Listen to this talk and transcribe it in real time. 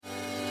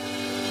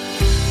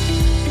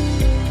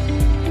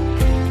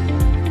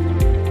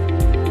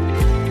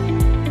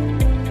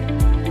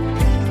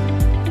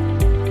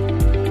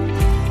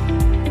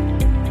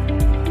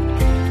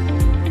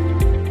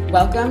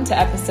Welcome to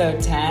episode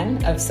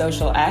 10 of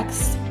Social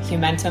X,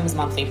 Humentum's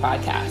monthly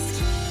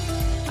podcast.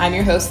 I'm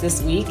your host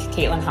this week,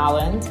 Caitlin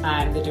Holland.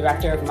 I'm the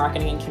Director of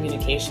Marketing and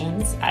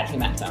Communications at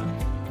Humentum.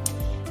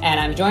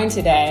 And I'm joined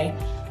today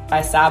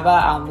by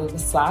Saba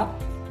Al-Mughaslat,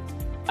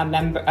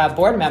 a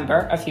board member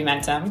of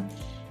Humentum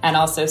and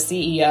also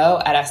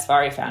CEO at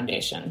Asfari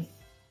Foundation.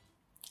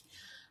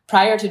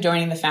 Prior to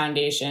joining the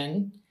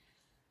foundation,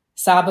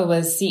 Saba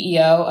was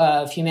CEO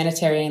of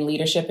Humanitarian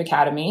Leadership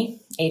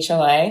Academy,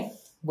 HLA,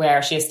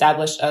 where she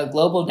established a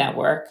global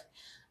network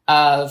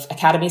of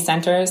academy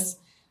centers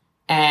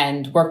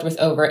and worked with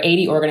over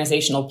 80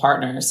 organizational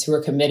partners who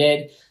were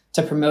committed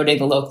to promoting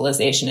the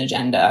localization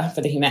agenda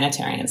for the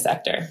humanitarian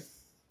sector.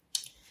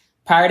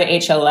 Prior to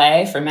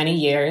HLA, for many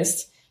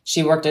years,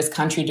 she worked as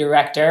country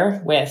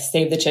director with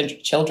Save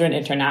the Children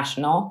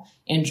International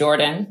in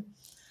Jordan,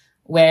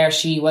 where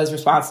she was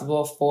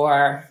responsible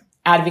for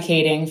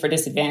advocating for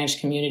disadvantaged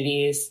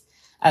communities,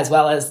 as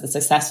well as the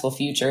successful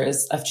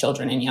futures of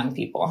children and young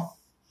people.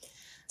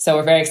 So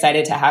we're very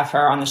excited to have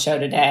her on the show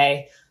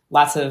today.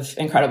 Lots of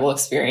incredible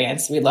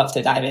experience we'd love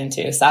to dive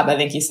into. Saba,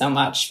 thank you so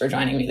much for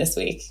joining me this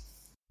week.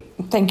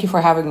 Thank you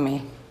for having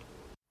me.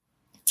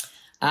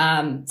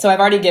 So I've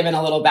already given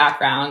a little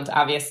background,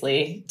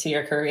 obviously, to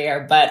your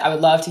career, but I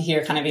would love to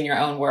hear kind of in your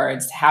own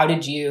words, how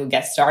did you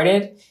get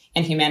started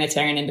in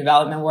humanitarian and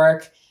development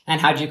work,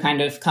 and how did you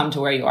kind of come to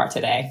where you are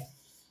today?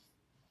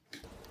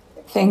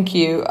 Thank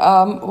you.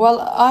 Well,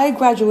 I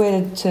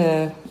graduated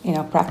to,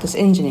 practice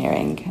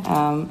engineering.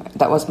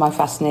 That was my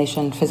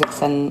fascination,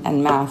 physics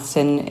and maths.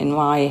 In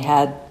my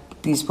head,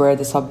 these were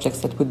the subjects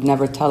that would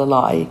never tell a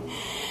lie.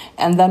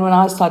 And then when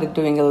I started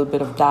doing a little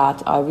bit of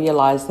that, I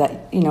realized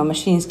that,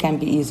 machines can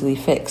be easily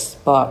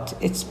fixed, but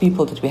it's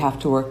people that we have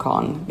to work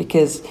on.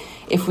 Because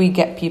if we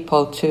get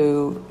people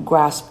to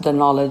grasp the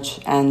knowledge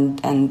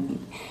and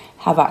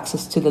have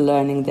access to the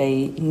learning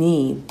they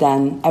need,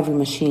 then every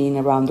machine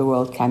around the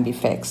world can be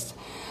fixed.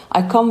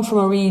 I come from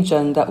a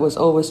region that was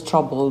always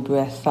troubled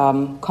with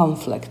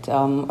conflict,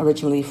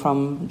 originally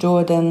from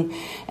Jordan,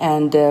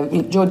 and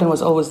Jordan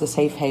was always the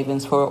safe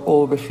havens for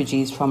all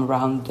refugees from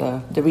around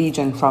the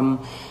region,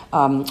 from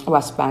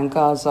West Bank,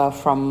 Gaza,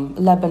 from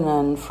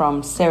Lebanon,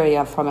 from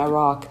Syria, from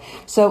Iraq.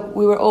 So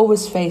we were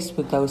always faced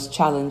with those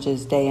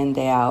challenges day in,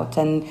 day out.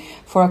 And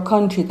for a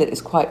country that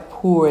is quite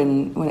poor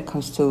when it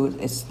comes to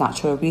its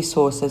natural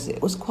resources,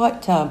 it was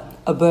quite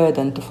a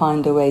burden to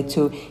find a way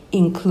to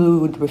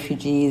include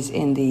refugees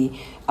in the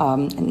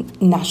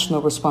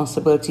national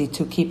responsibility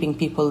to keeping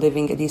people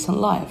living a decent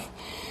life.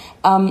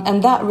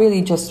 And that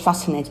really just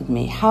fascinated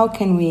me. How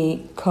can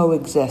we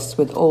coexist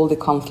with all the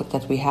conflict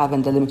that we have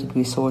and the limited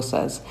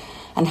resources?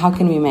 And how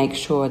can we make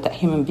sure that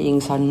human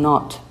beings are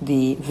not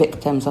the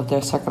victims of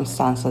their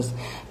circumstances,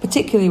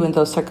 particularly when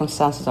those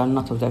circumstances are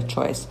not of their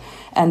choice?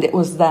 And it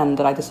was then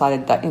that I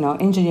decided that,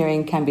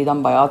 engineering can be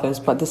done by others,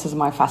 but this is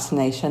my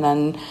fascination.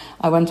 And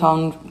I went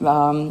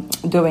on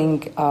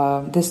doing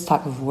this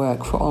type of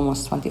work for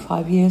almost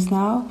 25 years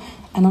now,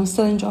 and I'm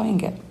still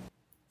enjoying it.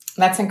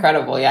 That's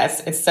incredible.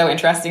 Yes, it's so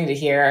interesting to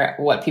hear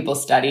what people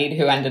studied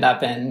who ended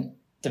up in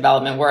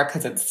development work,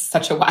 because it's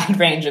such a wide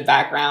range of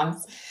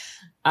backgrounds.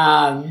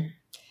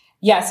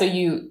 So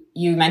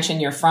you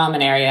mentioned you're from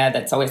an area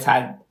that's always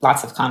had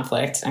lots of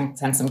conflict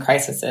and some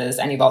crises,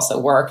 and you've also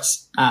worked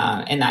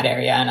in that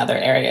area and other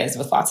areas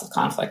with lots of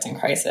conflict and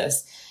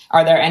crisis.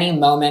 Are there any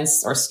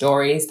moments or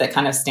stories that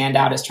kind of stand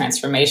out as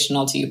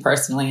transformational to you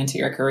personally and to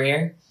your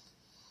career?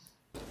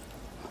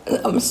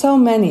 So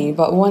many,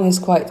 but one is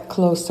quite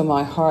close to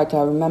my heart.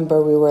 I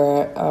remember we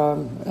were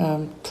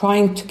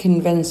trying to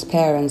convince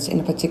parents in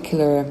a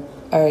particular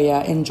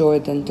area in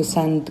Jordan to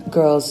send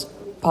girls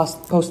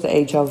post the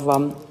age of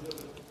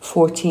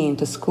 14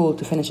 to school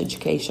to finish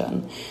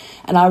education.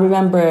 And I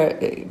remember,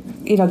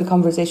 the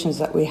conversations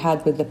that we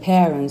had with the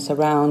parents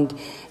around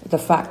the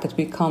fact that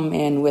we come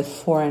in with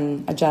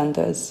foreign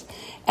agendas.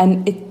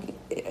 And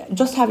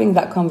just having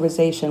that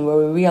conversation where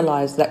we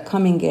realize that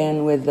coming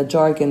in with the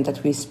jargon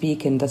that we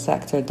speak in the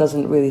sector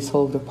doesn't really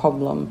solve the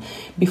problem.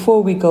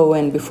 Before we go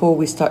in, before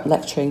we start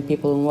lecturing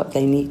people on what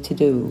they need to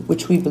do,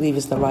 which we believe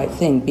is the right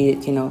thing, be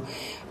it,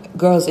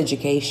 girls'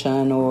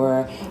 education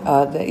or,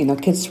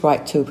 kids'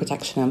 right to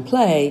protection and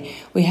play,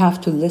 we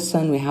have to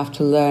listen, we have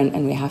to learn,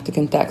 and we have to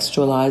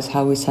contextualize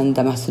how we send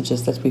the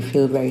messages that we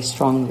feel very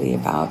strongly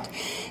about.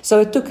 So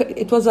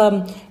it was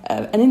an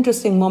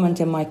interesting moment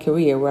in my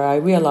career where I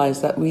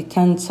realized that we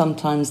tend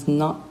sometimes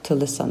not to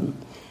listen.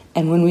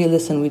 And when we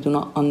listen, we do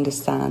not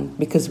understand,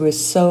 because we're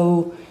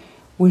so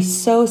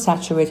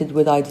saturated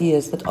with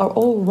ideas that are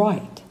all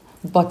right,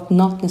 but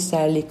not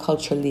necessarily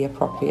culturally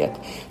appropriate.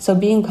 So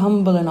being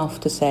humble enough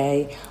to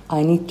say,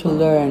 I need to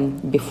learn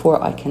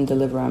before I can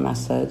deliver a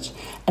message,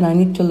 and I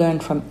need to learn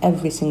from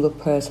every single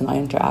person I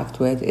interact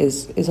with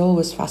is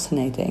always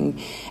fascinating.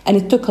 And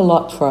it took a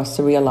lot for us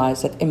to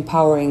realize that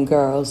empowering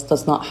girls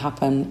does not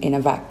happen in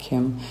a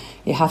vacuum.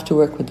 You have to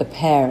work with the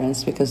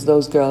parents, because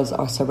those girls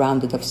are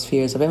surrounded of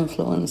spheres of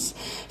influence.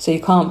 So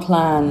you can't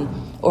plan,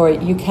 or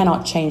you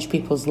cannot change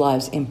people's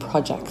lives in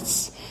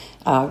projects.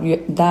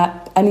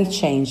 That any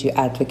change you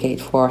advocate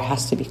for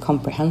has to be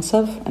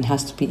comprehensive and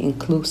has to be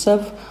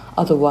inclusive.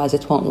 Otherwise,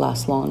 it won't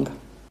last long.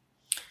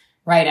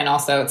 Right. And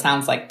also, it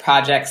sounds like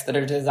projects that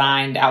are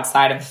designed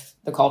outside of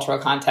the cultural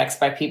context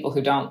by people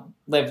who don't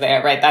live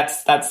there, right?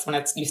 That's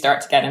when you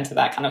start to get into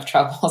that kind of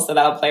trouble. So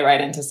that'll play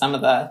right into some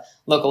of the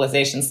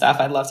localization stuff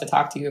I'd love to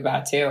talk to you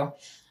about too.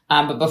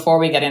 But before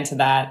we get into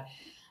that,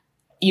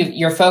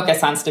 your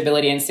focus on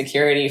stability and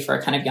security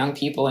for kind of young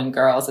people and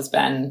girls has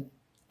been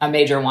a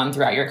major one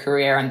throughout your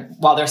career. And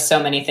while there's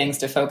so many things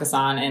to focus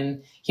on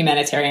in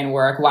humanitarian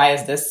work, why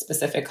is this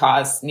specific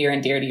cause near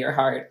and dear to your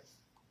heart?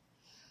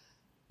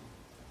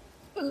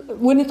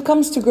 When it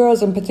comes to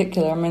girls in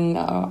particular, I mean,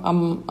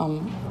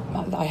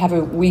 I have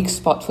a weak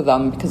spot for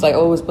them because I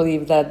always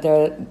believe that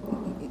they're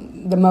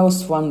the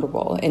most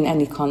vulnerable in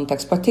any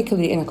context,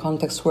 particularly in a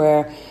context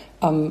where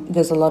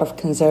there's a lot of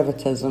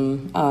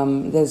conservatism.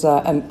 There's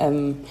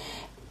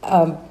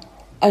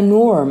a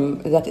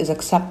norm that is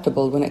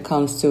acceptable when it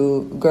comes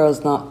to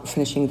girls not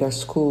finishing their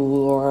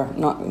school or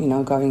not,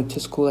 going to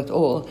school at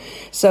all.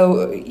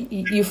 So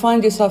you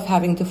find yourself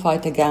having to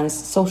fight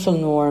against social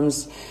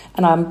norms,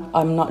 and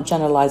I'm not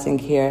generalizing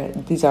here.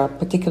 These are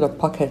particular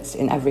pockets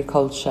in every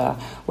culture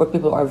where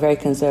people are very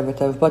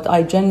conservative, but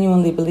I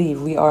genuinely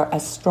believe we are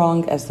as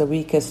strong as the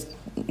weakest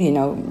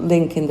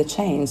link in the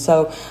chain.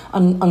 So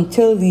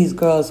until these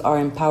girls are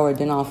empowered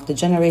enough, the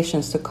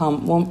generations to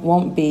come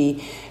won't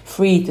be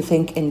free to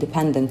think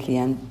independently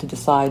and to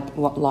decide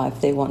what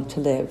life they want to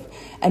live.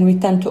 And we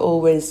tend to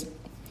always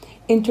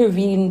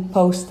intervene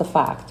post the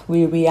fact.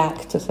 We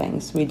react to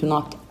things. We do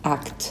not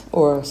act,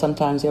 or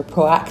sometimes you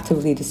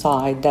proactively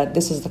decide that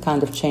this is the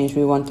kind of change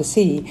we want to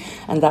see,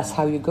 and that's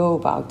how you go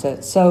about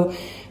it. So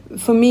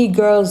for me,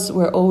 girls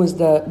were always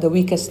the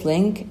weakest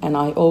link, and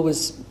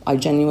I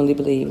genuinely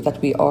believe that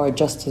we are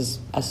just as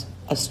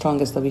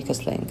strong as the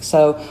weakest link.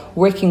 So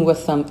working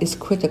with them is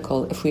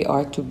critical if we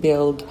are to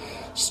build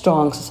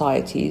strong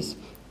societies.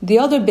 The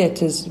other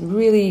bit is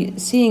really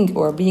seeing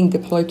or being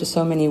deployed to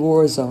so many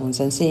war zones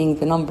and seeing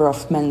the number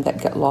of men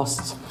that get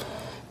lost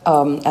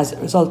as a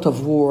result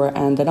of war,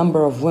 and the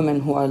number of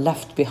women who are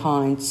left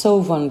behind, so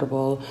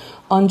vulnerable,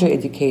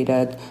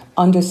 undereducated,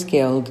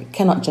 underskilled,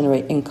 cannot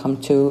generate income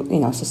to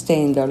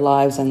sustain their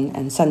lives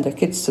and send their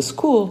kids to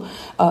school.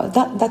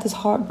 That is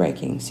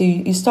heartbreaking. So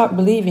you start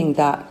believing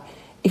that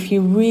if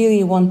you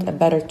really want a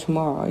better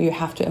tomorrow, you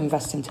have to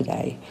invest in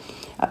today.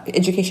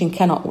 Education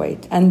cannot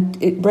wait,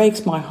 and it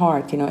breaks my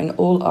heart. In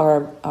all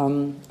our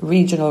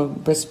regional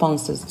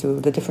responses to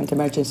the different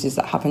emergencies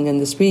that happened in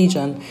this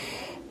region,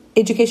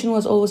 education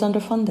was always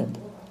underfunded,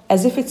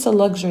 as if it's a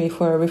luxury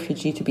for a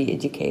refugee to be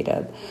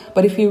educated.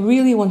 But if you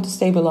really want to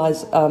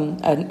stabilize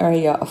an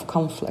area of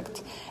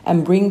conflict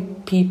and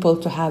bring people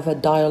to have a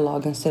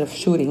dialogue instead of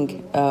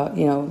shooting,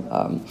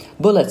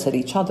 bullets at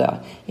each other,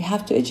 you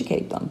have to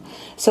educate them.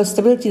 So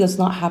stability does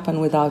not happen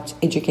without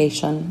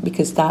education,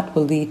 because that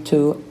will lead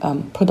to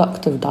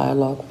productive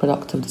dialogue,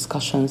 productive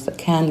discussions that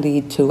can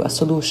lead to a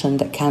solution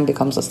that can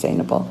become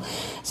sustainable.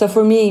 So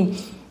for me,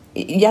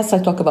 yes, I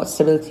talk about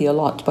stability a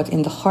lot, but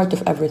in the heart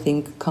of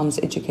everything comes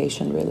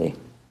education, really.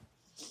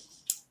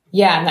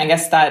 Yeah, and I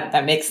guess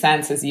that makes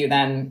sense as you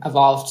then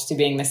evolved to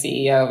being the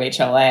CEO of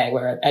HLA,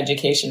 where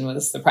education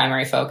was the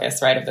primary focus,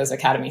 right, of those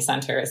academy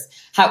centers.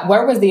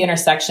 Where was the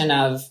intersection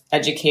of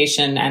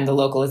education and the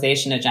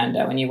localization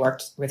agenda when you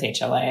worked with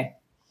HLA?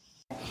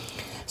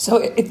 So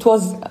it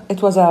was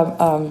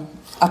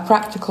a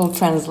practical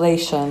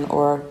translation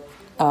or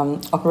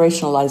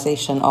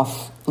operationalization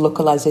of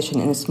localization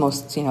in its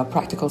most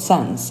practical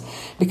sense,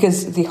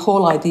 because the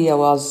whole idea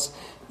was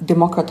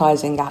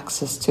democratizing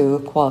access to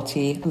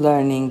quality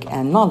learning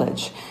and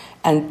knowledge.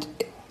 And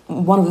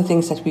one of the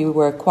things that we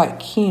were quite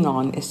keen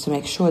on is to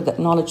make sure that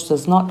knowledge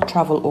does not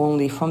travel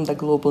only from the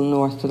global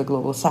north to the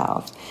global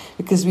south,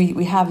 because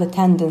we have the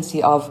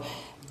tendency of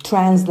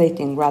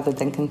translating rather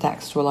than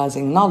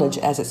contextualizing knowledge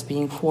as it's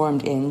being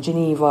formed in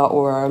Geneva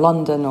or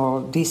London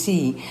or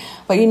DC.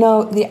 But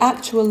the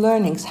actual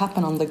learnings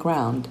happen on the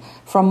ground.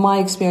 From my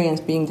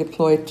experience being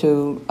deployed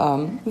to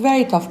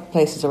very tough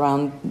places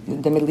around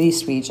the Middle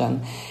East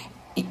region,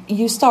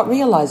 you start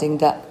realizing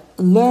that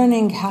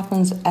learning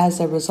happens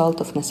as a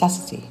result of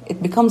necessity.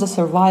 It becomes a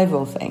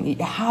survival thing.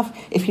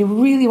 If you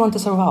really want to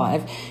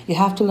survive, you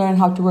have to learn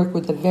how to work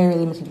with the very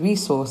limited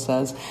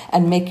resources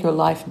and make your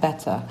life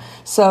better.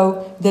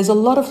 So there's a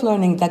lot of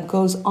learning that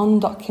goes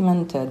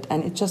undocumented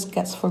and it just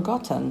gets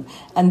forgotten.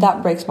 And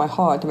that breaks my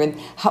heart. I mean,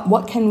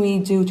 what can we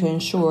do to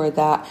ensure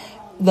that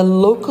the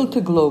local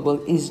to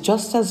global is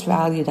just as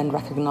valued and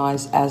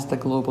recognized as the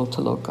global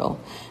to local?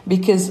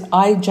 Because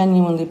I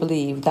genuinely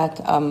believe that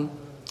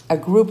a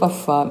group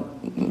of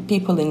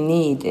people in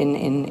need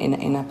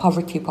in a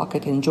poverty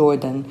pocket in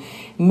Jordan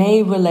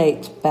may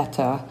relate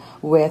better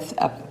with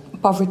a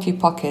poverty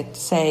pocket,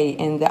 say,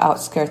 in the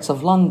outskirts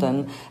of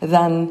London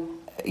than,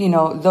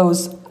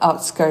 those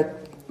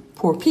outskirt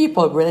poor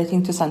people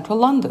relating to central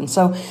London.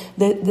 So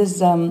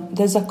there's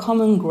a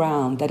common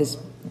ground that is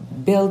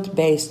built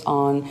based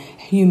on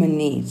human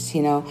needs,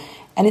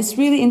 And it's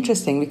really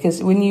interesting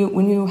because when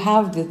you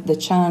have the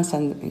chance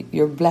and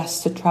you're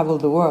blessed to travel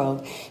the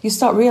world, you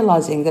start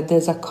realizing that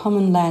there's a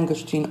common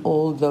language between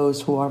all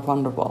those who are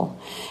vulnerable.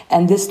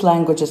 And this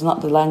language is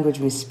not the language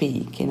we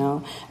speak,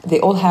 They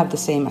all have the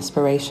same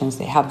aspirations,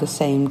 they have the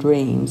same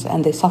dreams,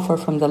 and they suffer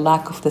from the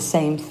lack of the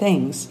same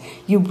things.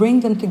 You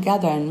bring them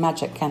together and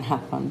magic can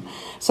happen.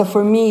 So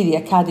for me, the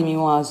Academy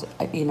was,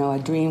 a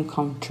dream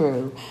come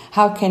true.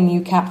 How can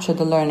you capture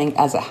the learning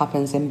as it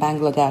happens in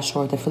Bangladesh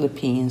or the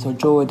Philippines or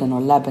Jordan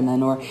or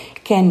Lebanon or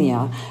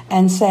Kenya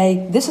and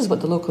say, this is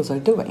what the locals are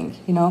doing.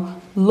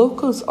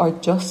 Locals are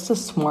just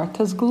as smart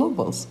as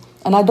globals.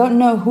 And I don't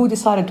know who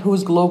decided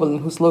who's global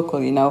and who's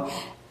local,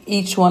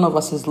 Each one of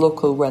us is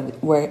local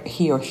where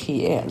he or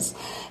she is.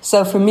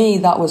 So for me,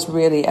 that was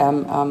really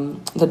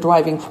the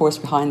driving force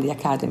behind the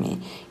Academy.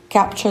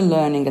 Capture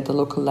learning at the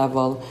local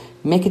level,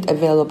 make it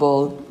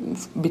available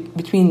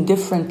between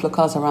different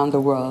locales around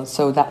the world,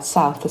 so that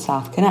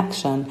south-to-south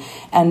connection,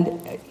 and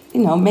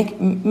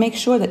make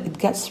sure that it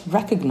gets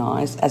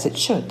recognized as it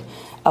should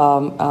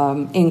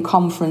in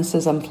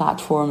conferences and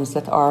platforms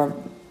that are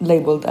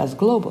labeled as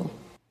global.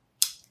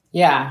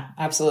 Yeah,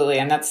 absolutely.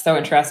 And that's so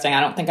interesting. I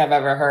don't think I've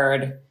ever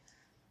heard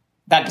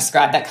that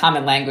described, that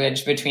common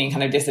language between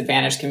kind of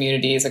disadvantaged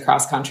communities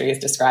across countries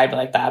described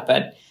like that.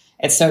 But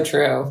it's so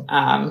true.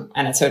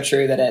 And it's so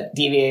true that it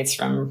deviates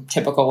from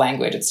typical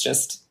language. It's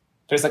just,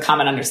 there's a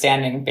common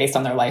understanding based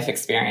on their life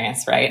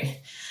experience, right?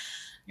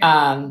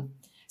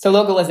 So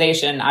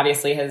localization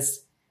obviously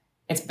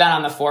it's been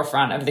on the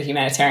forefront of the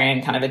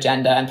humanitarian kind of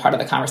agenda and part of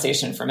the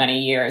conversation for many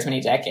years, many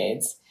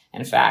decades,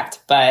 in fact.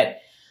 But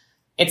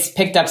it's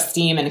picked up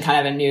steam in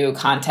kind of a new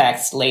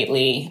context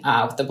lately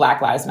with the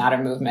Black Lives Matter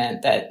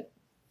movement that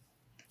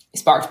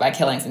sparked by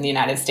killings in the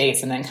United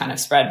States and then kind of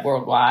spread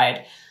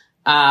worldwide.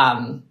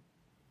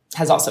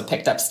 Has also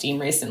picked up steam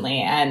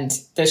recently. And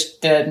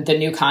the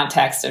new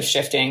context of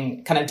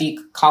shifting, kind of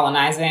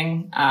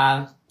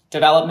decolonizing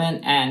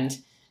development and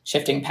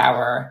shifting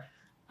power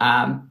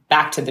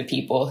back to the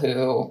people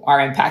who are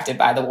impacted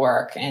by the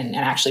work and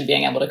actually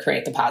being able to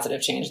create the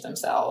positive change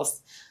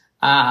themselves.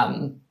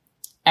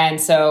 And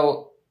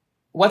so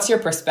what's your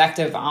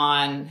perspective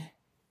on,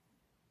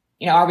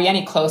 are we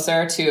any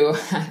closer to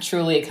a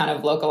truly kind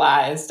of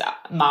localized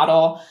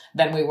model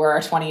than we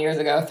were 20 years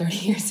ago, 30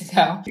 years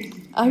ago?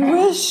 I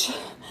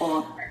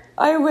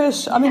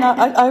wish.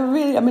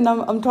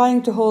 I'm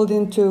trying to hold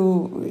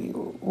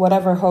into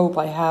whatever hope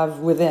I have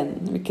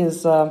within,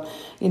 because,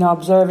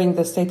 observing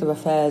the state of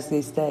affairs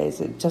these days,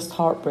 it's just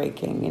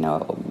heartbreaking.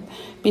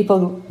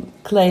 People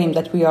claim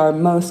that we are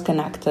most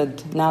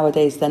connected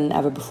nowadays than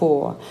ever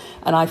before.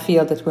 And I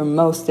feel that we're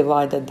most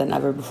divided than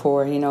ever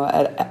before.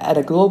 At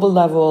a global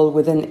level,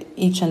 within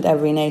each and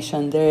every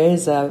nation, there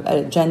is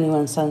a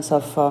genuine sense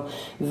of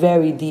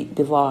very deep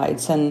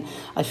divides. And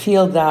I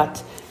feel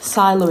that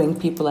siloing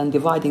people and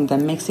dividing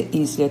them makes it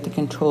easier to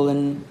control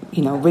and,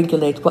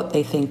 regulate what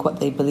they think, what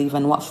they believe,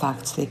 and what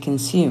facts they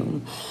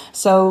consume.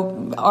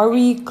 So are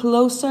we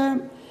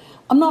closer?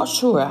 I'm not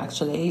sure,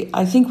 actually.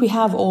 I think we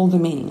have all the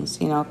means.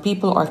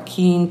 People are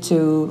keen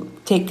to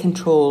take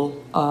control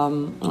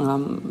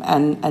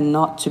and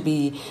not to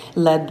be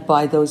led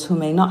by those who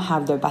may not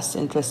have their best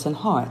interests in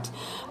heart.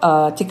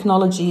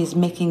 Technology is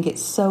making it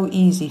so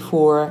easy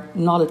for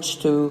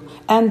knowledge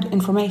and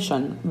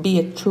information, be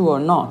it true or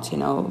not,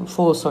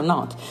 false or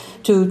not,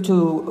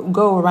 to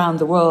go around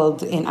the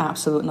world in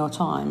absolute no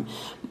time.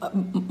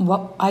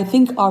 What I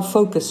think our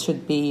focus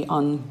should be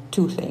on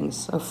two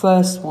things. The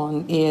first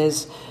one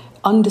is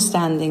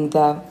understanding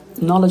the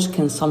knowledge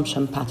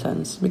consumption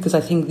patterns, because I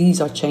think these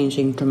are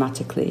changing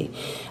dramatically.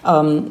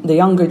 The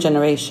younger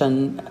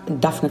generation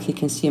definitely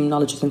consume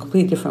knowledge in a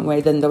completely different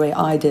way than the way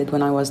I did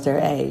when I was their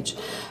age.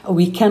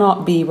 We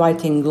cannot be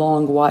writing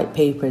long white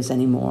papers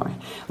anymore.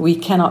 We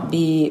cannot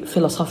be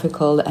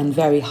philosophical and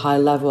very high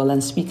level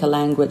and speak a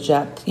language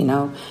that,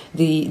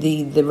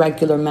 the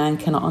regular man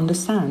cannot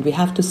understand. We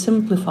have to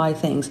simplify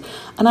things.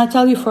 And I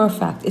tell you for a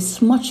fact,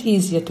 it's much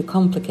easier to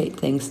complicate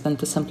things than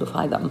to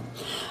simplify them.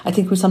 I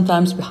think we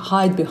sometimes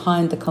hide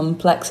behind the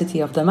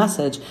complexity of the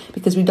message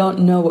because we don't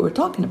know what we're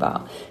talking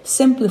about.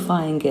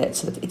 Simplifying it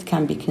so that it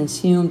can be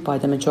consumed by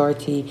the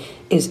majority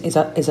is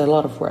a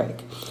lot of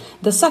work.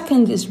 The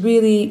second is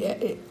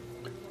really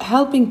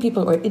helping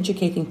people or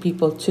educating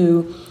people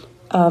to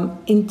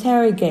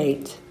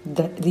interrogate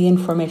the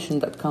information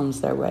that comes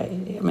their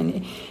way. I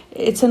mean,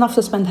 it's enough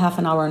to spend half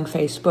an hour on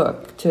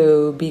Facebook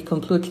to be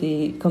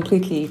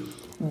completely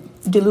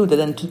deluded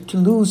and to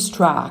lose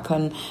track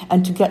and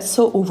to get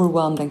so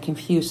overwhelmed and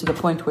confused to the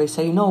point where you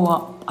say, you know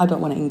what, I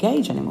don't want to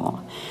engage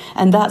anymore.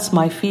 And that's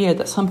my fear,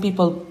 that some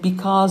people,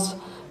 because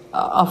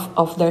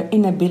of their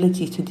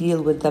inability to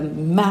deal with the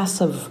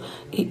massive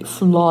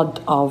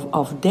flood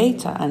of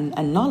data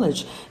and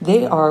knowledge,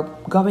 they are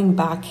going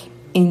back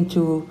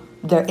into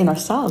their inner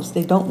selves.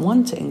 They don't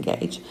want to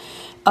engage.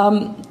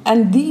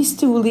 And these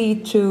two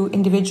lead to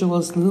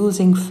individuals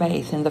losing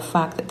faith in the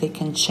fact that they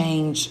can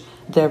change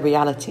their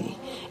reality.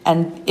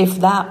 And if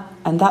that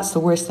And that's the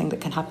worst thing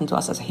that can happen to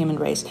us as a human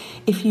race.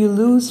 If you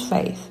lose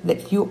faith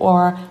that you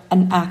are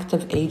an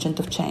active agent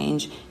of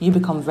change, you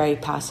become very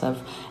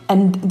passive.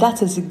 And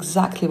that is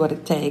exactly what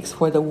it takes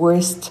for the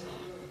worst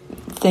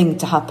thing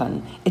to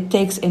happen. It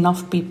takes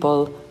enough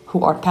people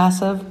who are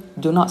passive,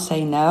 do not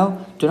say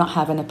no, do not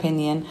have an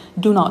opinion,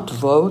 do not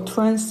vote,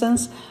 for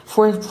instance,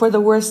 for the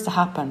worst to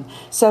happen.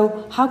 So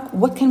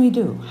what can we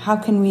do? How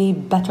can we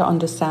better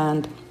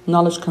understand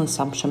knowledge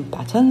consumption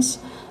patterns,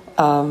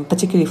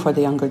 particularly for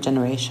the younger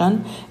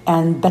generation,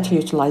 and better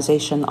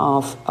utilization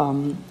of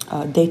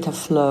data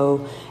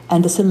flow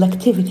and the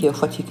selectivity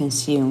of what you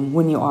consume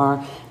when you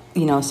are,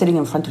 sitting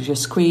in front of your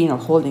screen or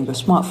holding your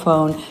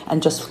smartphone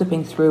and just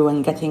flipping through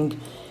and getting,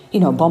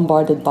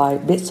 bombarded by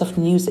bits of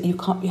news that you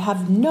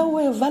have no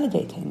way of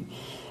validating.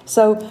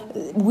 So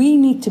we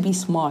need to be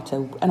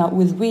smarter. And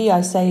with we,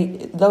 I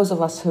say those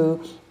of us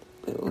who,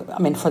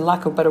 for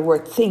lack of a better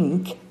word,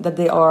 think that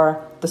they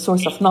are the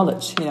source of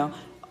knowledge,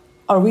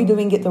 Are we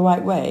doing it the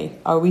right way?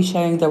 Are we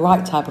sharing the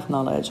right type of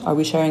knowledge? Are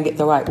we sharing it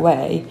the right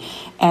way?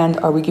 And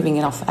are we giving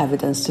enough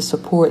evidence to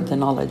support the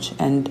knowledge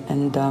and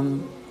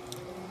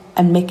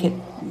make it,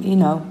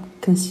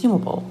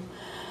 consumable?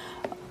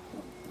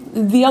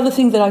 The other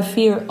thing that I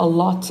fear a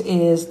lot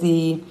is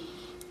the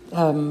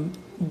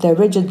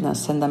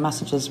rigidness in the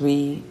messages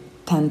we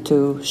tend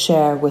to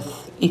share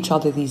with each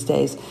other these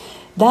days.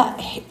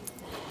 That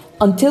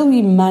until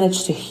we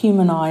manage to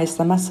humanize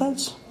the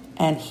message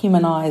and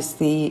humanize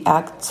the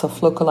acts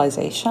of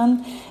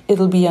localization,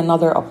 it'll be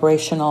another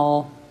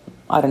operational,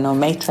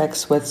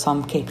 matrix with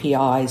some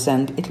KPIs,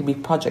 and it'll be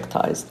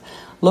projectized.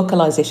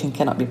 Localization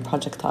cannot be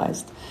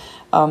projectized.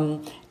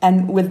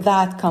 And with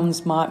that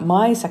comes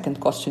my second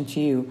question to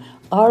you.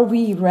 Are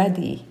we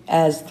ready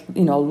as,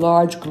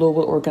 large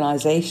global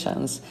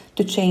organizations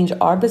to change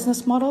our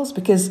business models?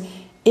 Because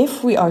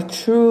if we are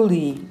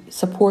truly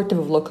supportive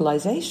of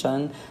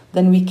localization,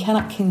 then we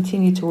cannot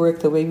continue to work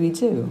the way we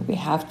do. We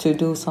have to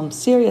do some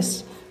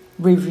serious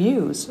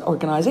reviews,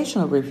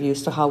 organizational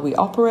reviews to how we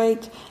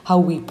operate, how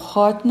we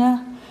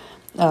partner,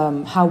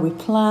 how we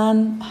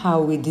plan,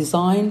 how we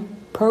design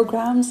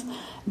programs.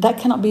 That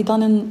cannot be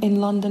done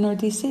in London or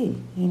DC.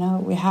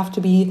 We have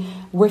to be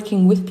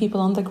working with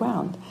people on the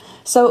ground.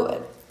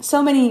 So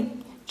many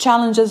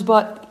challenges,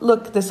 but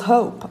look, there's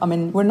hope.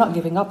 We're not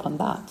giving up on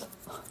that.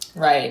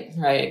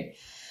 Right.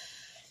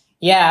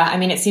 Yeah,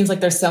 it seems like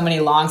there's so many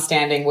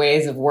long-standing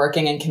ways of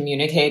working and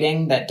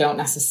communicating that don't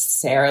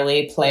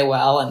necessarily play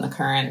well in the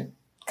current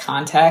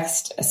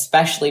context,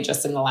 especially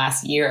just in the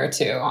last year or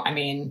two.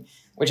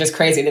 Which is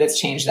crazy that it's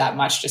changed that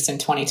much just in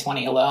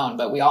 2020 alone.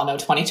 But we all know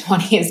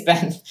 2020 has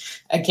been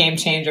a game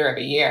changer of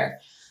a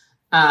year.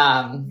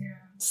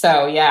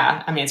 So,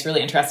 yeah, it's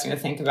really interesting to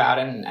think about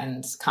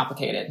and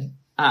complicated.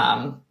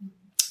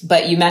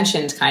 But you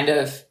mentioned kind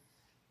of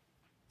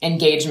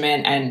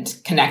engagement and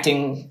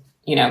connecting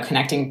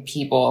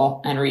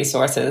people and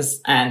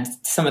resources and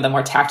some of the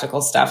more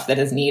tactical stuff that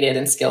is needed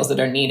and skills that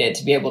are needed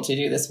to be able to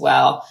do this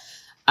well.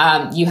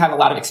 You have a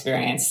lot of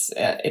experience,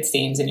 it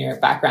seems, in your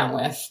background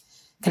with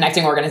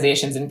connecting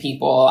organizations and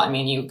people.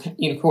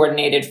 You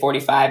coordinated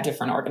 45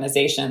 different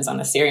organizations on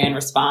the Syrian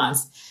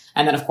response.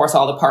 And then, of course,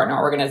 all the partner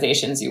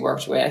organizations you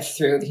worked with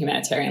through the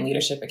Humanitarian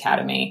Leadership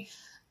Academy.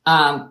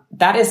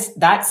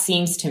 That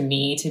seems to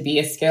me to be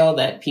a skill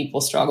that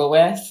people struggle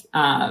with,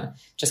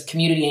 just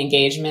community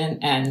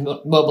engagement and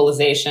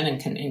mobilization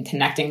and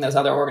connecting those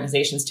other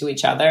organizations to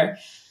each other.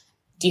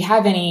 Do you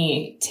have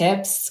any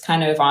tips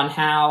kind of on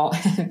how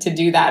to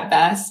do that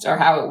best, or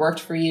how it worked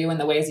for you and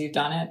the ways you've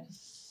done it?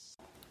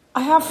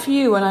 I have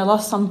few, and I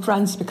lost some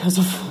friends because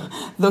of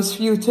those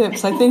few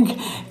tips. I think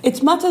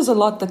it matters a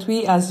lot that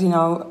we, as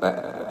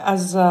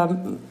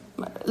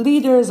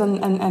leaders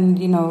and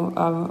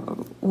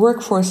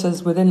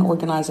workforces within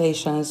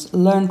organizations,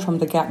 learn from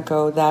the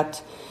get-go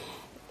that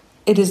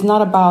it is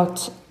not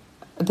about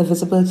the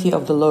visibility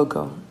of the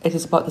logo. It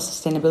is about the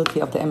sustainability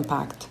of the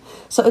impact.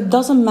 So it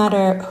doesn't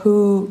matter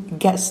who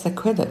gets the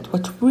credit.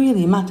 What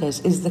really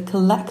matters is the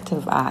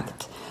collective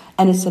act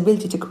and its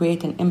ability to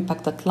create an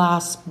impact that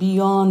lasts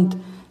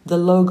beyond the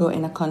logo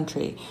in a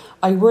country.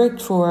 I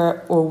worked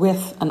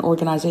with an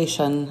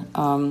organization,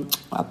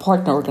 a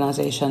partner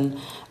organization,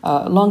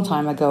 a long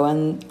time ago,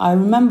 and I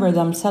remember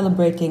them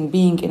celebrating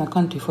being in a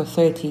country for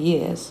 30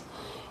 years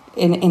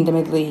in the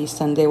Middle East,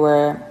 and they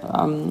were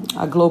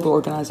a global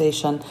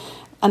organization.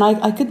 And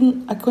I could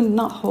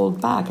not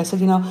hold back. I said,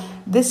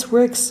 this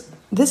works.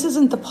 This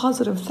isn't a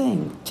positive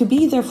thing. To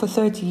be there for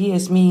 30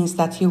 years means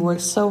that you work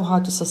so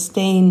hard to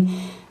sustain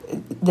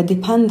the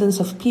dependence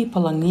of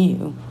people on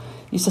you.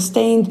 You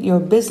sustained your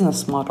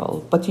business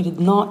model, but you did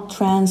not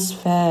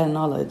transfer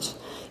knowledge.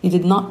 You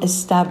did not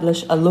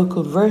establish a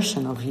local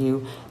version of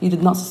you. You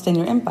did not sustain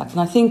your impact. And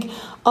I think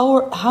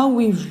how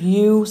we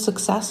view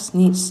success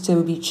needs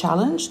to be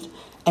challenged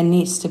and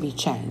needs to be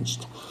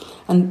changed.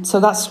 And so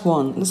that's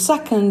one. The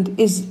second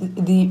is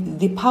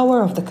the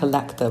power of the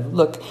collective.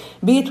 Look,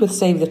 be it with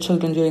Save the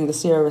Children during the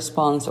Syria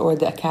response or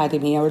the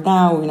Academy, or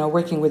now,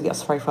 working with the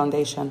Asfari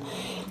Foundation,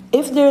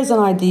 if there is an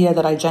idea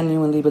that I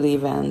genuinely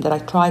believe in, that I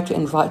try to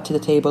invite to the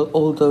table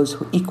all those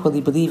who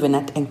equally believe in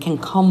it and can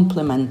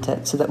complement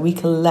it so that we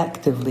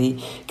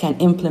collectively can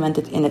implement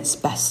it in its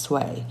best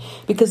way.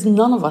 Because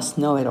none of us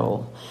know it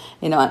all.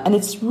 And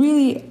it's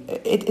really,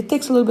 it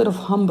takes a little bit of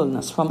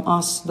humbleness from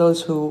us,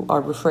 those who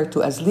are referred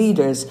to as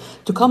leaders,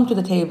 to come to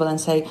the table and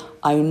say,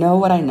 I know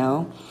what I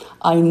know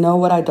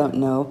what I don't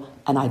know,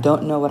 and I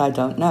don't know what I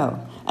don't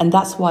know. And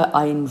that's why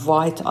I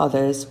invite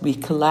others. We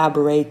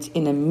collaborate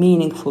in a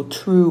meaningful,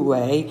 true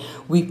way.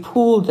 We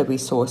pool the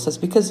resources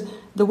because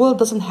the world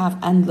doesn't have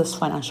endless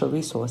financial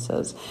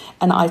resources.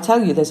 And I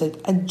tell you, there's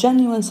a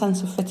genuine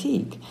sense of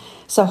fatigue.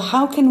 So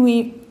how can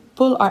we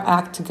pull our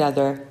act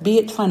together, be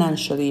it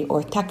financially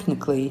or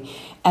technically,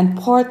 and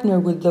partner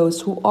with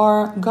those who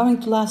are going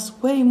to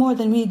last way more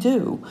than we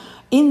do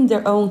in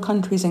their own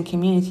countries and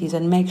communities,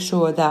 and make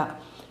sure that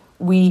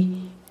we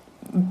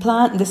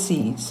plant the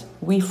seeds,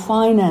 we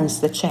finance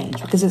the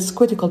change, because it's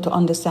critical to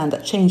understand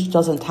that change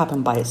doesn't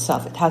happen by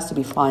itself. It has to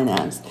be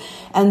financed.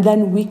 And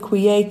then we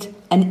create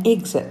an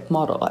exit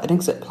model, an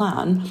exit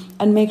plan,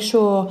 and make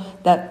sure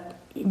that,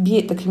 be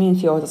it the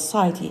community or the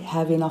society,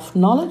 have enough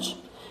knowledge,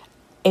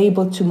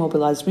 able to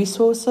mobilize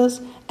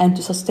resources, and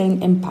to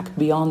sustain impact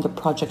beyond the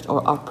project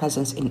or our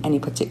presence in any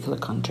particular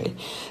country.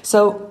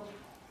 So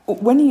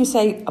when you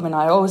say,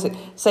 I always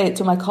say it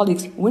to my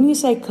colleagues, when you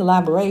say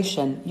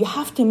collaboration, you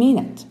have to mean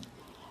it.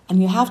 And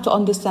you have to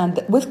understand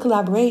that with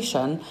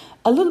collaboration,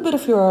 a little bit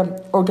of your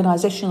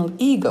organizational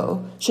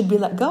ego should be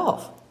let go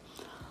of.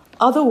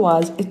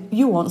 Otherwise,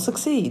 you won't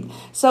succeed.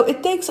 So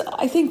it takes,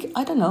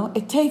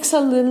 it takes a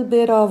little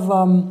bit of,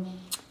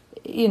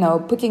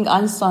 putting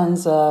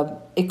Einstein's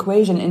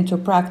equation into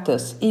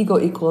practice. Ego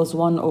equals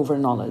 1 over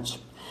knowledge.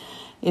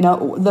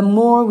 The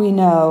more we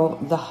know,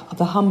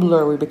 the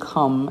humbler we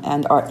become,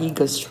 and our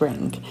egos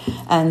shrink.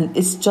 And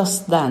it's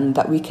just then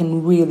that we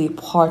can really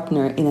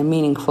partner in a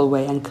meaningful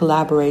way and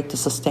collaborate to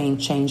sustain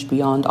change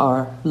beyond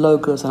our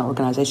logos and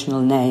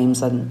organizational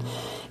names and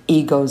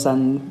egos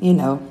and,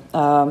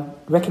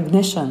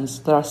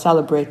 recognitions that are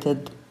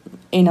celebrated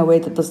in a way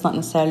that does not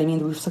necessarily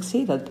mean we've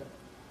succeeded.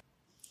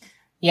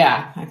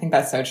 Yeah, I think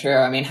that's so true.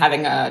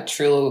 Having a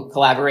true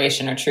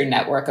collaboration or true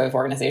network of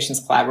organizations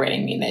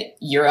collaborating mean that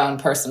your own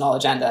personal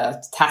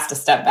agenda has to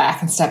step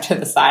back and step to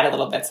the side a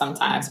little bit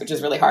sometimes, which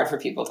is really hard for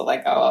people to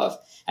let go of.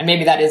 And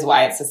maybe that is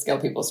why it's a skill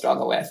people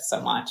struggle with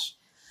so much.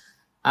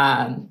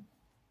 Well,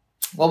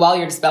 while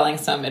you're dispelling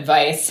some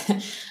advice,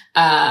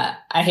 I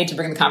hate to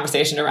bring the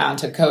conversation around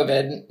to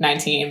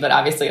COVID-19, but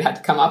obviously it had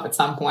to come up at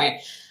some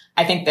point.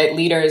 I think that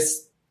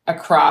leaders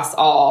across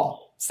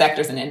all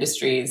sectors and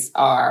industries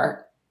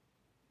are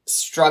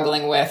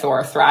struggling with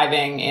or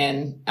thriving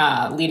in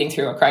leading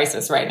through a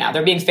crisis right now.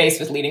 They're being faced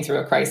with leading through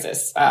a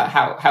crisis,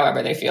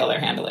 however they feel they're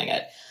handling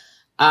it.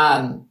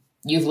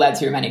 You've led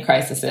through many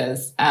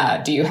crises.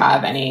 Do you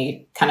have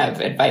any kind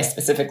of advice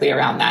specifically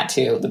around that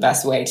too? The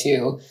best way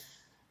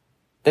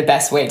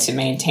to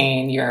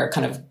maintain your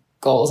kind of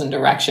goals and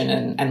direction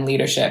and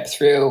leadership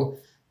through,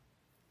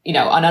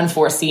 an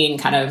unforeseen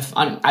kind of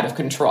out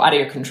of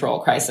your control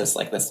crisis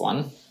like this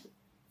one?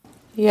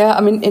 Yeah,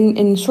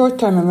 in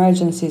short-term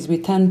emergencies, we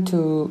tend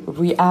to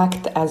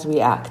react as we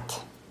act.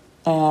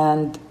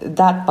 And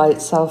that by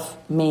itself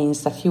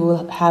means that you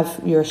will have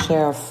your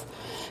share of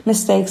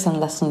mistakes and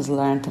lessons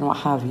learned and what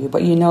have you.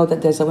 But you know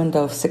that there's a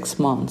window of 6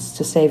 months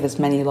to save as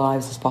many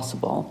lives as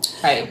possible.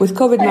 Right. With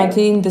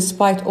COVID-19,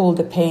 despite all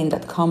the pain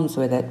that comes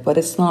with it, but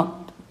it's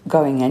not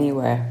going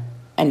anywhere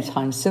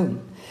anytime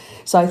soon.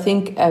 So I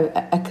think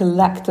a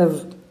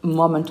collective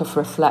moment of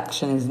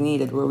reflection is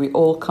needed, where we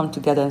all come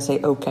together and say,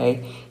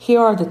 okay, here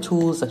are the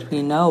tools that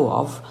we know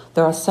of.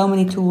 There are so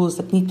many tools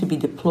that need to be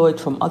deployed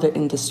from other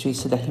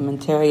industries to the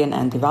humanitarian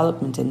and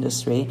development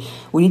industry.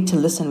 We need to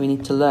listen, we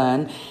need to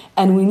learn,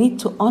 and we need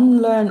to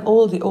unlearn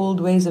all the old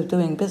ways of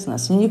doing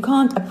business. And you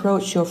can't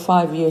approach your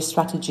 5-year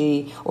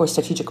strategy or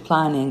strategic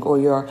planning or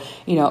your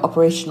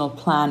operational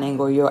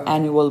planning or your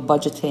annual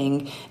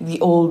budgeting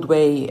the old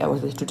way or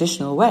the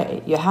traditional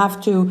way. You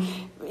have to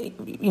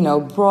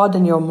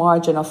broaden your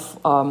margin of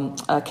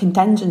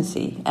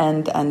contingency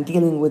and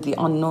dealing with the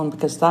unknown,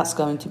 because that's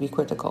going to be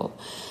critical.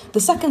 The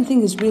second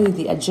thing is really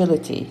the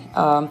agility.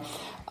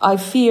 I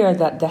fear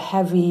that the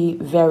heavy,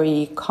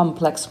 very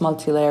complex,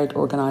 multi-layered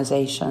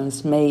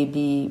organizations may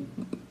be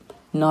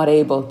not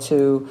able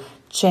to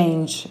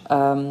change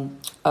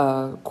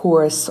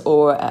course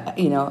or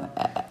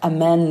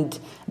amend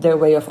their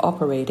way of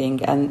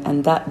operating,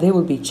 and that they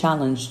will be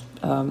challenged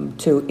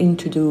to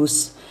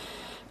introduce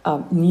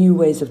new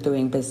ways of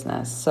doing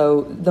business.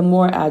 So the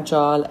more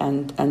agile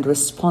and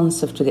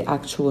responsive to the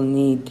actual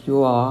need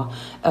you are,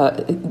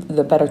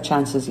 the better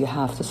chances you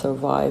have to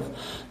survive.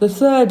 The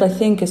third, I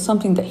think, is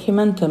something that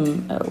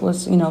Humentum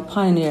was,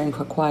 pioneering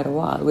for quite a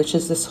while, which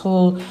is this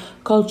whole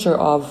culture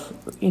of,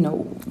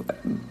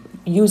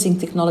 using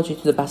technology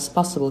to the best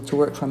possible, to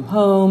work from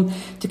home,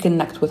 to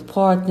connect with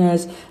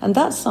partners. And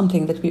that's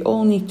something that we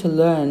all need to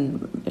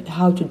learn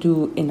how to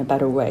do in a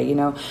better way.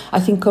 I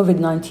think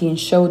COVID-19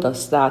 showed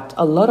us that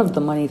a lot of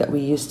the money that we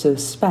used to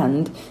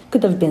spend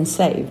could have been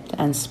saved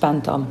and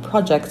spent on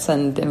projects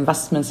and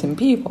investments in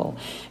people,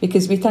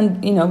 because we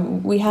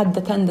had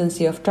the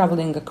tendency of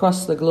traveling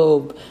across the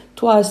globe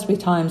 2-3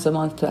 times a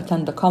month to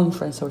attend a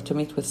conference or to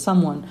meet with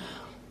someone.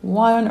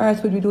 Why on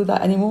earth would we do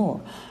that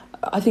anymore?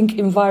 I think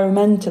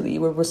environmentally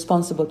we're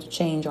responsible to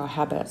change our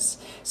habits.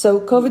 So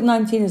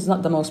COVID-19 is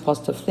not the most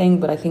positive thing,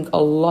 but I think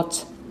a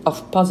lot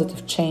of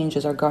positive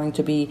changes are going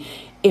to be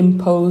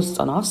imposed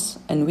on us,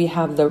 and we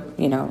have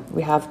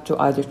to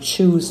either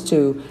choose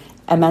to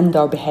amend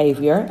our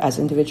behavior as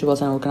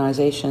individuals and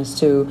organizations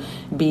to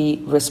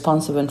be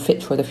responsive and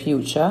fit for the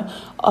future.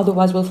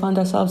 Otherwise, we'll find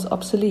ourselves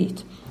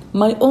obsolete.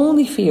 My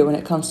only fear when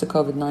it comes to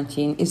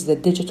COVID-19 is the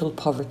digital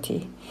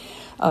poverty.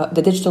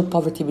 The digital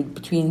poverty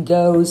between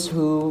those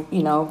who,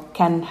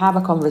 can have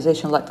a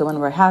conversation like the one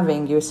we're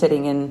having. You're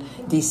sitting in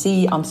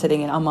DC, I'm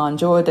sitting in Amman,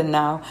 Jordan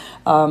now.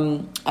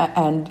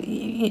 And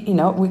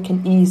we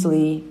can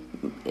easily,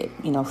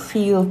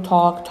 feel,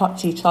 talk,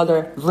 touch each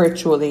other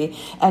virtually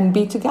and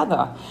be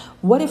together.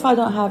 What if I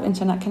don't have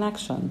internet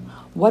connection?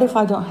 What if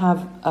I don't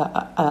have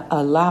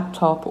a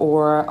laptop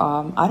or,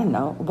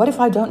 what if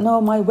I don't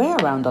know my way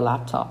around a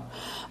laptop?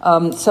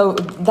 So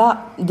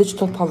that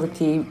digital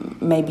poverty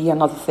may be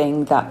another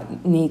thing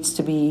that needs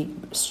to be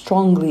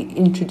strongly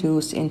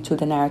introduced into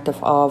the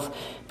narrative of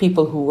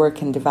people who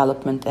work in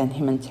development and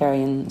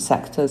humanitarian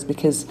sectors,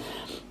 because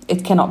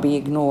it cannot be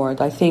ignored.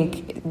 I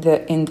think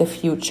that in the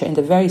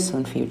very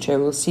soon future,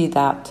 we'll see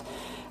that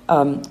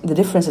the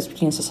differences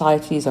between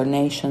societies or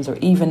nations or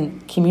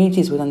even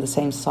communities within the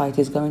same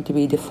society is going to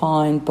be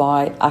defined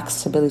by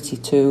accessibility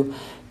to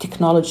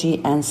technology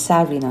and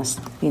savviness,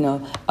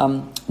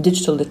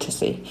 digital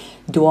literacy.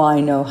 Do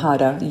I know how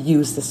to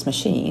use this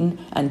machine,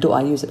 and do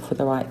I use it for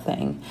the right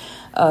thing?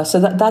 So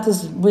that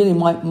is really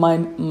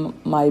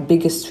my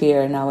biggest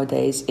fear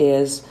nowadays,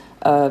 is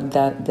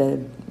that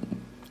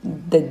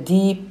the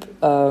deep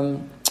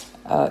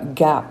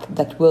gap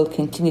that will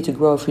continue to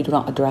grow if we do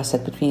not address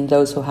it between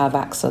those who have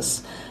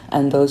access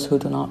and those who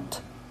do not.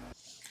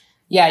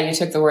 Yeah, you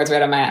took the words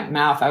right out of my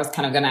mouth. I was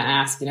kind of going to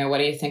ask, what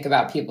do you think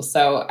about people?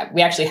 So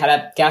we actually had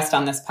a guest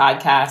on this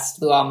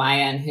podcast, Lou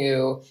Al-Mayan,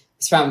 who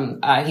is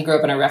he grew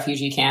up in a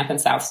refugee camp in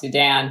South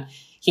Sudan.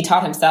 He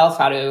taught himself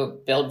how to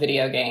build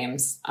video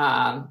games,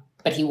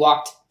 but he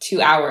walked 2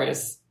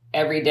 hours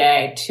every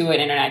day to an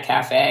internet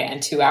cafe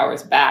and 2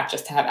 hours back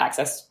just to have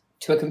access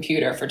to a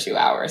computer for 2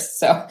 hours.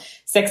 So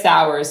 6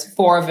 hours,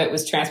 4 of it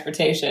was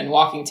transportation,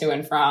 walking to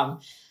and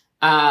from.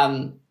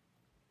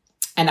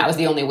 And that was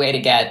the only way to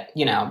get,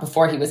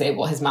 before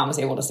his mom was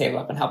able to save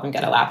up and help him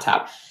get a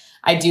laptop.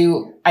 I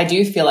do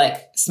feel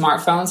like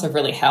smartphones have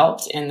really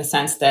helped in the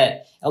sense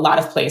that a lot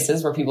of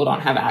places where people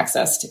don't have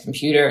access to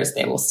computers,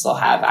 they will still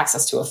have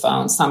access to a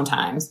phone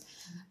sometimes.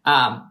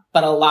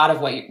 But a lot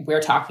of what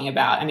we're talking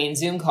about,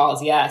 Zoom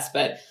calls, yes,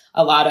 but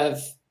a lot of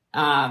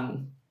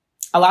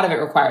it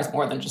requires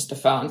more than just a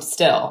phone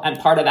still. And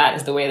part of that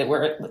is the way that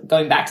we're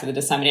going back to the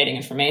disseminating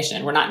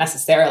information. We're not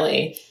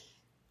necessarily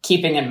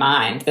keeping in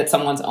mind that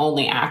someone's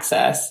only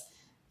access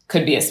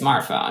could be a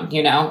smartphone.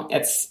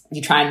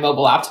 You try and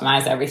mobile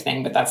optimize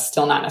everything, but that's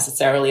still not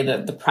necessarily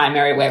the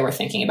primary way we're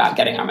thinking about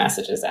getting our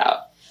messages out.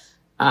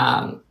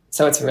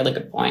 So it's a really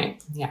good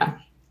point. Yeah.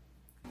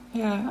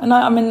 Yeah.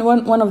 And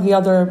one of the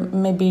other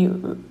maybe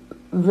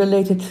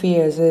related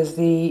fears is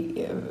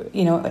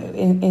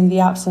in the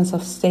absence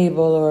of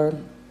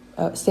stable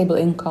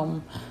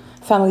income,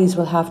 families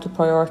will have to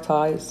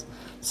prioritize.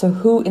 So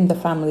who in the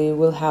family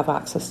will have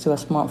access to a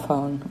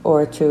smartphone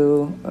or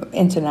to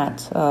internet,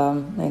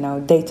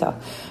 data?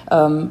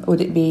 Would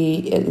it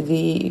be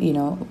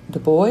the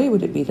boy?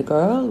 Would it be the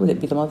girl? Would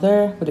it be the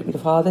mother? Would it be the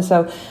father?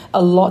 So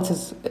a lot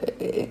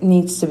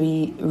needs to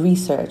be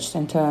researched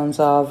in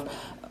terms of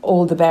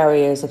all the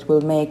barriers that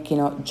will make,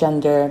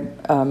 gender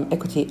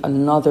equity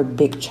another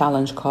big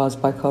challenge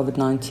caused by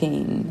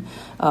COVID-19.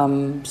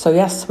 So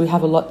yes, we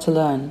have a lot to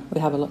learn.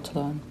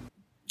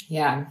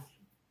 Yeah.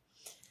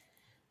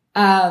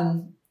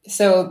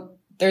 So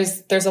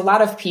there's a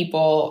lot of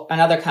people,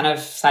 another kind of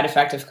side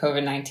effect of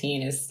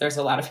COVID-19 is there's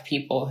a lot of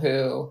people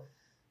who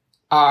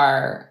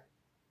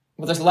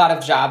there's a lot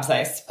of jobs,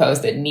 I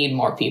suppose, that need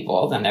more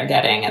people than they're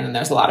getting. And then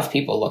there's a lot of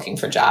people looking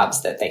for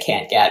jobs that they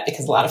can't get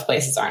because a lot of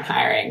places aren't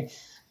hiring,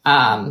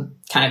 kind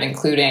of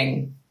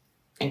including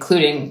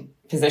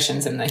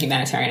positions in the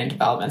humanitarian and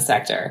development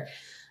sector.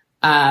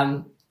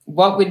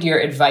 What would your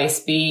advice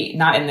be,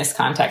 not in this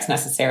context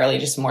necessarily,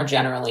 just more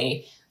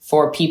generally,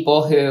 for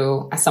people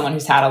who, as someone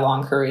who's had a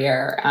long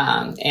career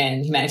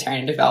in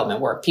humanitarian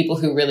development work, people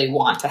who really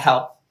want to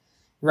help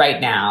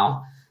right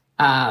now,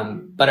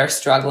 but are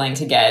struggling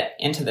to get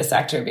into the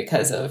sector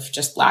because of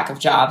just lack of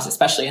jobs,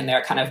 especially in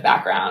their kind of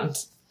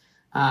background?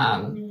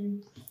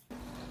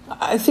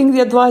 I think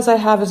the advice I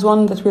have is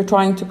one that we're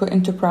trying to put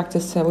into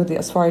practice with the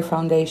Asfari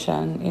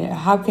Foundation.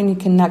 How can you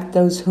connect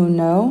those who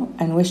know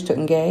and wish to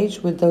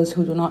engage with those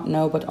who do not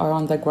know but are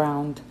on the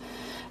ground?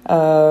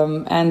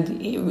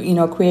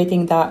 And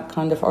creating that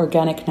kind of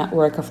organic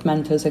network of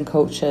mentors and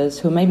coaches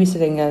who may be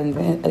sitting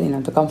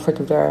in the comfort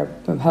of their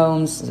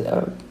homes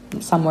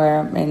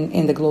somewhere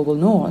in the global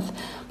north,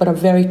 but are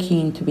very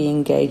keen to be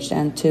engaged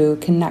and to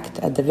connect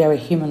at the very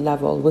human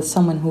level with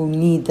someone who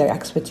need their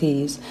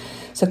expertise.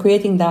 So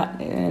creating that,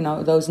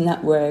 those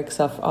networks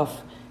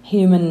of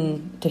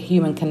human to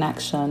human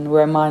connection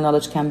where my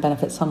knowledge can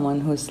benefit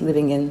someone who's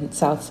living in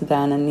South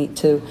Sudan and need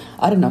to,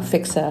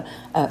 fix a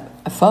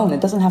phone. It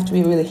doesn't have to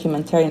be really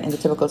humanitarian in the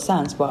typical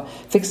sense, but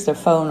fix their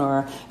phone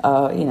or,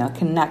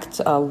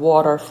 connect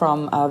water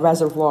from a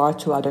reservoir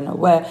to I don't know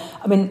where.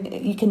 I mean,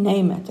 you can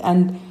name it.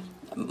 And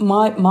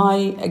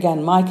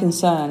my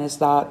concern is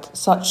that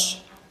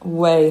such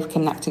way of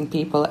connecting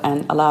people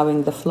and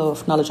allowing the flow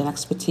of knowledge and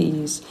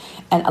expertise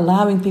and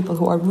allowing people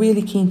who are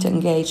really keen to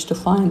engage to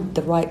find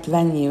the right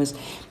venues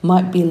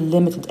might be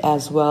limited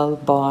as well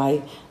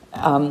by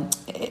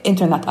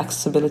internet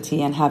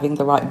accessibility and having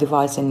the right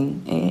device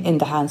in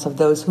the hands of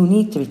those who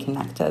need to be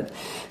connected.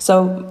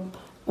 So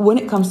when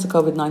it comes to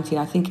COVID-19,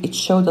 I think it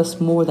showed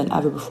us more than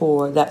ever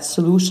before that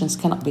solutions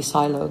cannot be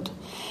siloed.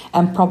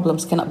 And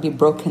problems cannot be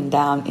broken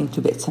down into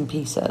bits and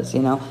pieces.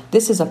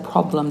 This is a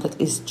problem that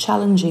is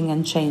challenging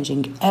and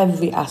changing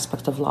every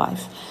aspect of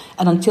life.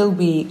 And until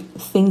we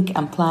think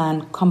and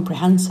plan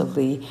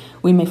comprehensively,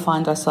 we may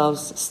find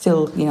ourselves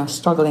still,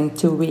 struggling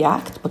to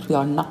react, but we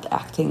are not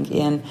acting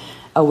in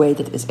a way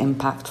that is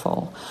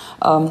impactful.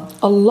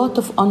 A lot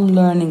of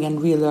unlearning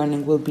and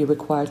relearning will be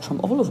required from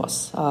all of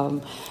us.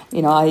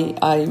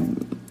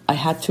 I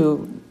had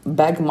to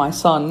beg my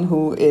son,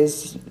 who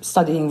is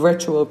studying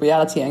virtual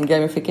reality and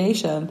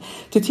gamification,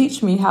 to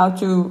teach me how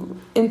to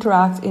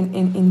interact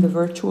in the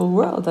virtual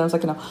world. I was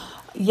like,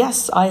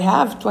 yes, I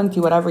have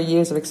 20 whatever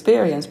years of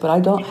experience, but I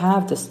don't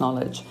have this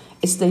knowledge.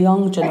 It's the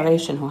young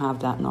generation who have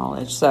that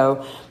knowledge.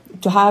 So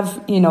to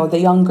have, the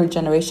younger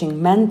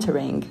generation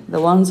mentoring the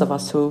ones of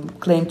us who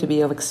claim to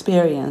be of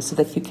experience so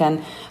that you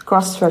can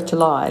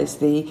cross-fertilize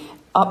the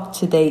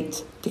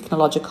up-to-date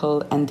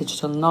technological and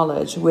digital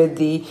knowledge with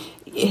the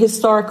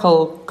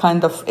historical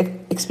kind of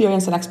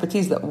experience and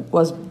expertise that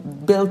was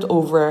built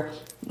over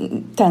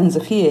tens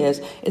of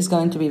years is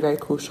going to be very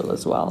crucial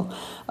as well.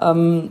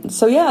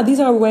 These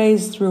are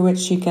ways through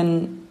which you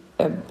can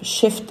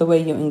shift the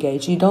way you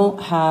engage.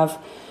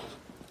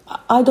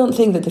 I don't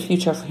think that the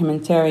future of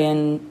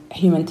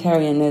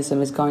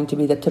humanitarianism is going to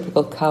be the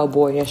typical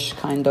cowboyish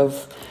kind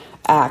of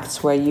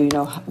acts where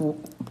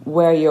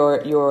wear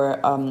your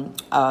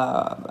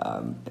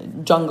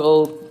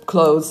jungle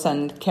clothes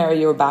and carry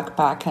your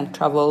backpack and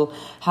travel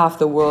half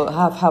the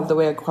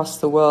way across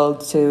the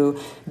world to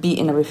be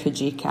in a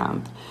refugee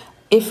camp.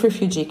 If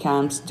refugee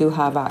camps do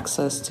have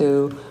access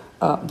to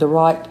the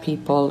right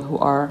people who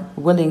are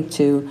willing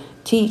to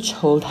teach,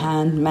 hold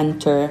hand,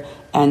 mentor,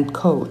 and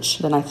coach,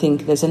 then I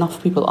think there's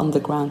enough people on the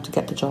ground to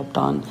get the job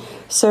done.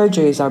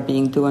 Surgeries are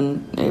being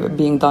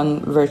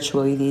done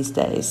virtually these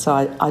days, so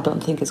I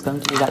don't think it's going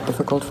to be that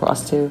difficult for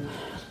us to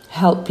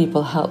help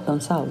people help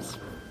themselves.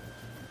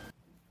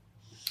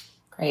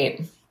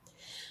 Great.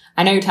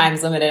 I know your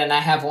time's limited, and I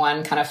have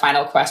one kind of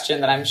final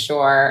question that I'm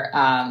sure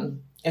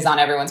is on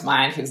everyone's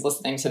mind who's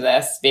listening to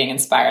this, being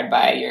inspired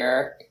by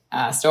your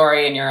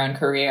story and your own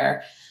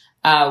career.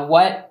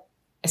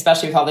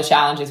 Especially with all the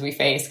challenges we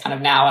face kind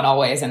of now and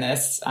always in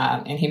this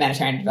in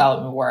humanitarian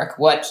development work,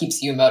 what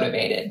keeps you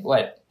motivated?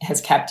 What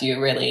has kept you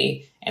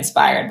really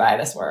inspired by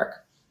this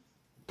work?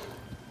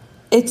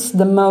 It's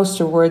the most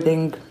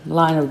rewarding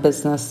line of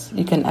business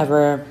you can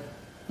ever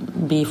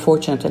be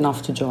fortunate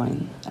enough to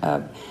join.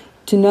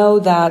 To know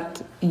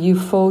that you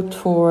fought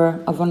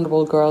for a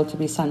vulnerable girl to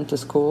be sent to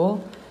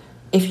school.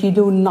 If you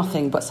do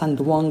nothing but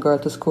send one girl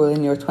to school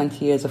in your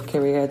 20 years of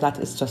career, that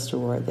is just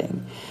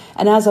rewarding.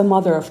 And as a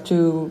mother of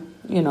two,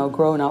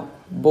 grown-up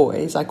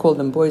boys, I call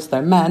them boys,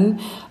 they're men,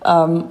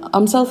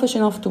 I'm selfish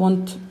enough to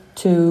want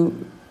to,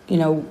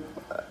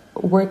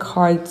 work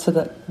hard so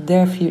that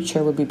their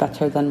future will be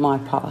better than my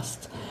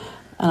past.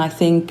 And I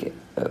think,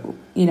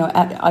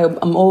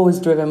 I'm always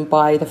driven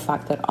by the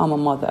fact that I'm a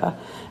mother,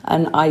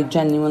 and I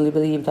genuinely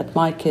believe that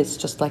my kids,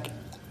 just like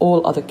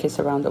all other kids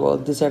around the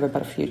world, deserve a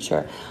better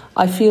future.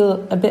 I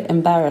feel a bit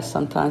embarrassed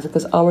sometimes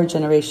because our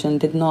generation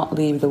did not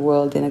leave the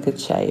world in a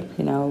good shape.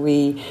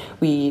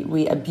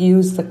 We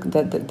abused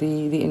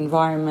the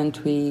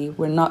environment. We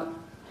were not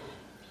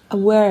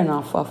aware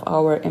enough of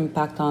our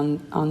impact on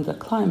the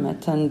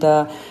climate,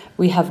 and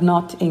we have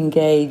not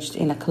engaged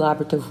in a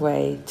collaborative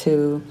way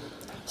to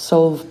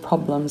solve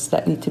problems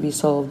that need to be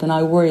solved. And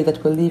I worry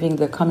that we're leaving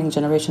the coming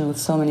generation with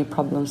so many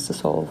problems to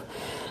solve.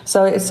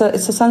 So it's a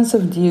sense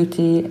of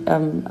duty,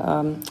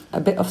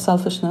 a bit of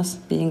selfishness,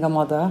 being a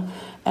mother,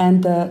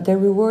 and the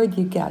reward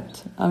you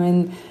get. I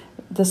mean,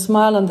 the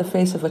smile on the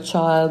face of a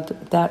child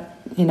that,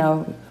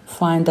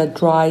 find a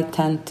dry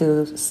tent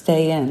to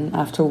stay in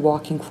after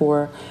walking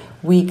for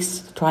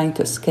weeks trying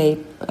to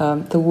escape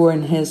the war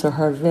in his or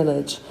her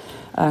village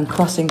and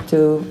crossing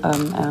to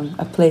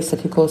a place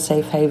that you call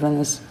safe haven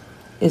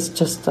is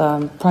just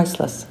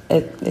priceless.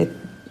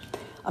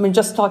 I mean,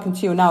 just talking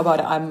to you now about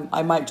it,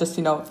 I might just,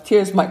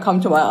 tears might come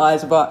to my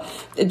eyes, but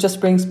it just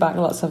brings back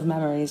lots of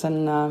memories.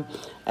 And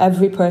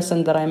every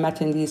person that I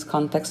met in these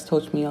contexts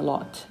taught me a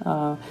lot.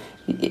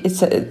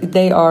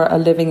 They are a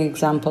living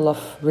example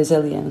of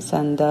resilience,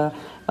 and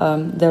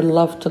their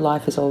love to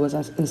life is always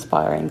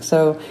inspiring.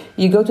 So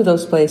you go to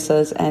those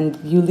places and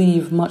you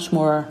leave much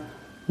more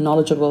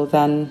knowledgeable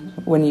than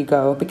when you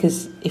go,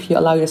 because if you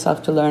allow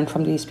yourself to learn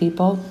from these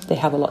people, they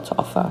have a lot to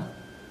offer.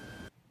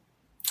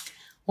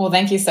 Well,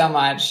 thank you so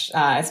much.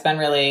 It's been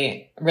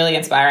really, really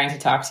inspiring to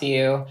talk to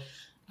you.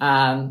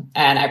 And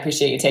I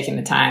appreciate you taking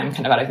the time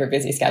kind of out of your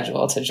busy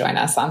schedule to join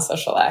us on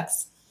Social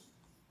X.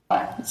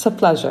 It's a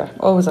pleasure.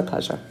 Always a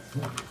pleasure.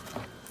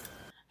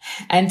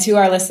 And to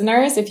our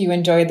listeners, if you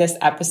enjoyed this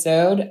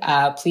episode,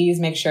 please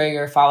make sure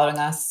you're following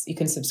us. You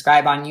can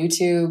subscribe on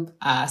YouTube,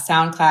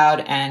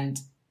 SoundCloud, and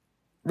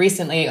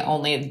recently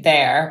only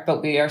there,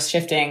 but we are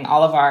shifting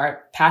all of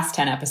our past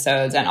 10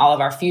 episodes, and all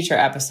of our future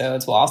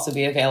episodes will also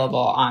be available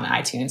on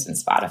iTunes and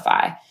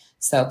Spotify.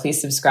 So please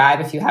subscribe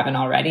if you haven't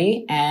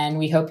already, and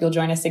we hope you'll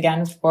join us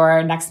again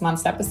for next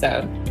month's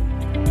episode.